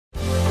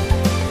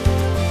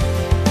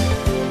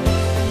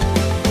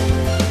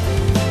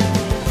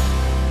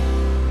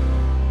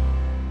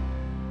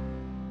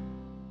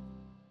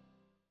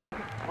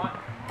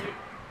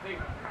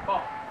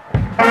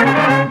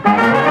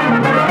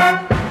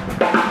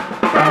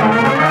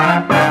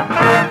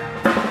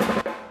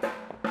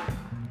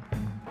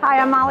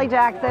Holly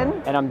Jackson.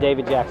 And I'm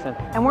David Jackson.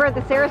 And we're at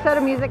the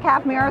Sarasota Music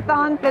Half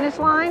Marathon finish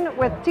line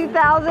with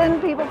 2,000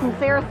 people from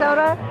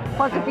Sarasota,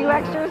 plus a few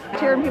extras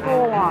cheering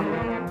people along.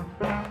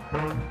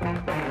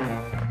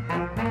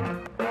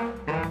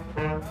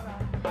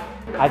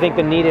 I think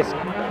the neatest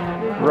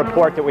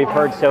report that we've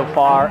heard so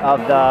far of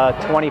the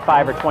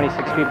 25 or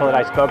 26 people that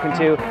I've spoken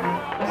to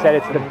said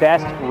it's the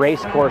best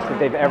race course that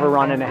they've ever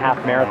run in a half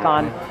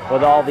marathon,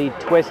 with all the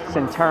twists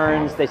and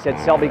turns. They said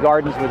Selby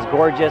Gardens was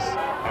gorgeous,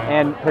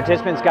 and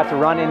participants got to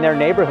run in their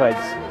neighborhoods,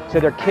 so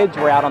their kids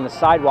were out on the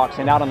sidewalks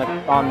and out on the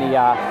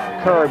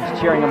curbs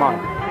cheering them on.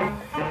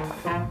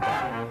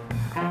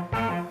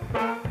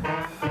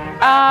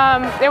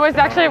 It was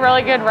actually a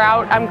really good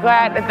route. I'm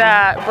glad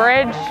the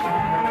bridge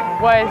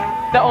was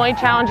the only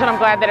challenge, and I'm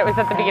glad that it was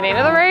at the beginning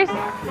of the race.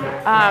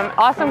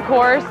 Awesome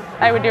course.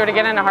 I would do it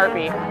again in a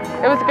heartbeat.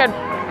 It was a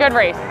good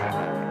race.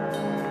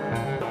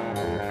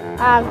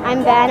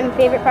 I'm Ben. My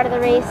favorite part of the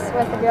race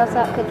was the Girl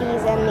Scout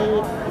cookies and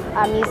the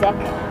music.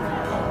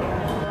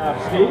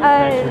 Steve,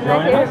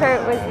 my favorite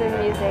part was the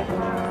music.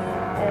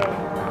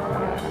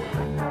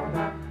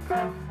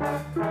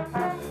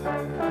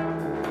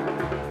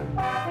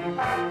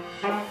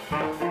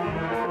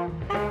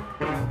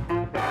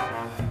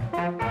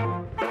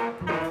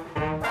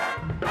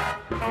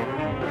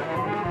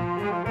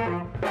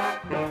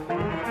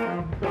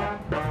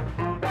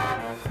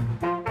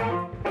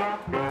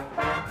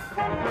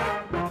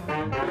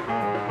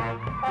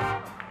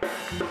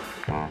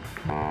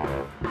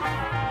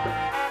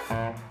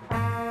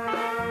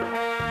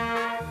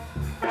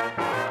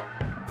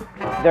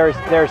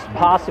 There's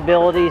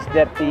possibilities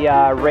that the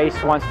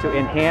race wants to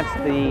enhance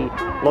the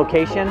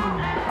location.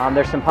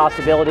 There's some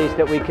possibilities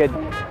that we could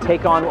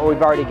take on what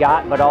we've already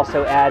got, but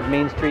also add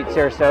Main Street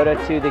Sarasota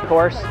to the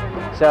course.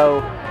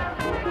 So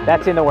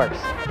that's in the works.